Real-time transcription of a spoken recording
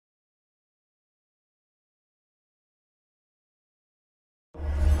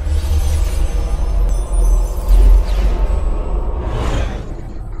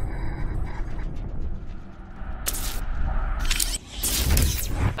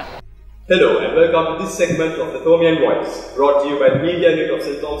Hello and welcome to this segment of the Thomian Voice, brought to you by the Media Unit of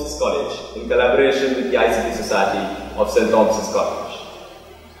St. Thomas's College in collaboration with the ICT Society of St. Thomas's College.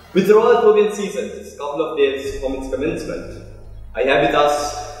 With the Royal Thomian season just a couple of days from its commencement, I have with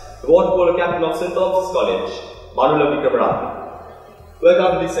us the water polo captain of St. Thomas's College, Manula Wickramaratne.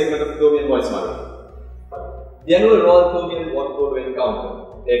 Welcome to this segment of the Thomian Voice, Manula. The annual Royal Thomian water polo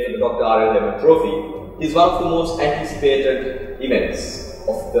encounter, played for the Dr. R.L. Lemon Trophy, is one of the most anticipated events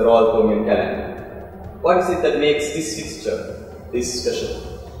of the Royal Thomian calendar. What is it that makes this fixture this special?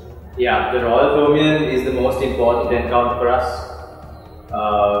 Yeah, the Royal Thomian is the most important encounter for us.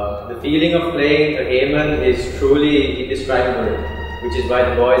 The feeling of playing a Hayman is truly indescribable, which is why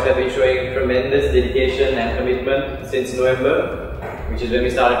the boys have been showing tremendous dedication and commitment since November, which is when we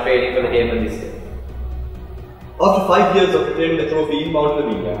started training for the Hayman this year. After 5 years of retaining the trophy in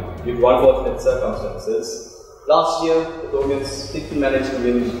Manula due to unfortunate circumstances, last year the Thomians didn't manage to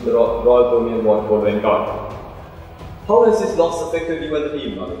win the Royal Thomian water polo encounter. How has this loss affected you and the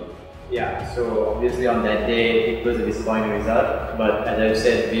team, Manula? Yeah, so obviously on that day it was a disappointing result, but as I've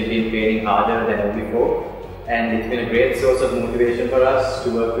said, we've been training harder than ever before, and it's been a great source of motivation for us to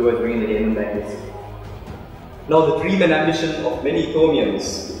work towards bringing the Hayman back this year. Now the dream and ambition of many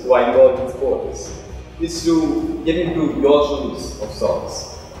Thomians who are involved in sports is to get into your shoes of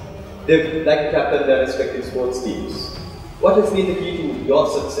sorts. They'd like to captain their respective sports teams. What has been the key to your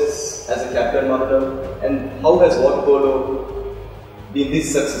success as a captain, Manula, and how has water polo been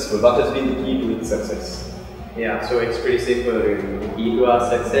this successful? What has been the key to its success? Yeah, so it's pretty simple really. The key to our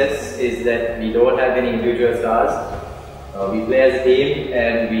success is that we don't have any individual stars. We play as a team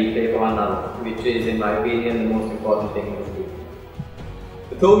and we play for one another, which is, in my opinion, the most important thing in the team.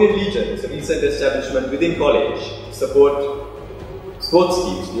 The Thomian Legion is a recent establishment within college to support sports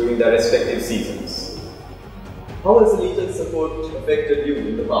teams during their respective seasons. How has the Legion's support affected you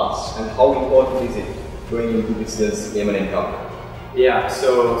in the past, and how important is it going into this year's Hayman encounter? Yeah,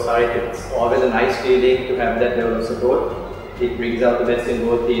 so it's always a nice feeling to have that level of support. It brings out the best in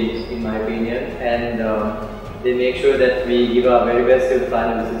both teams, in my opinion, and they make sure that we give our very best till the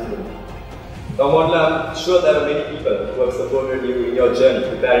final season. Now, Manula, I'm sure there are many people who have supported you in your journey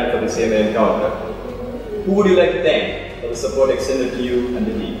preparing for this Hayman encounter. Who would you like to thank for the support extended to you and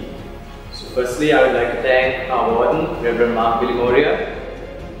the team? So firstly, I would like to thank our warden, Reverend Mark Billy Moria,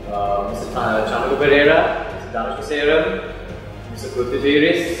 Mr. Chandu Pereira, Mr. Dhanush Seram, Mr.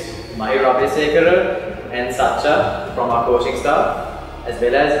 Kruthi Mahir Abhisekara, and Satcha from our coaching staff, as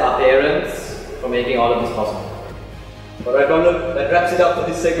well as our parents for making all of this possible. Alright, Manula, that wraps it up for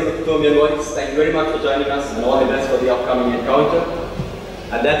this segment of the Thomian Voice. Thank you very much for joining us, and all the best for the upcoming encounter.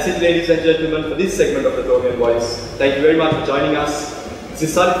 And that's it, ladies and gentlemen, for this segment of the Thomian Voice. Thank you very much for joining us. This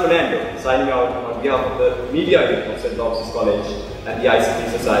is Salif Fernando signing out on behalf of the Media Unit of St. Thomas's College and the ICT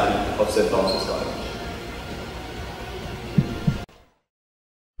Society of St. Thomas's College.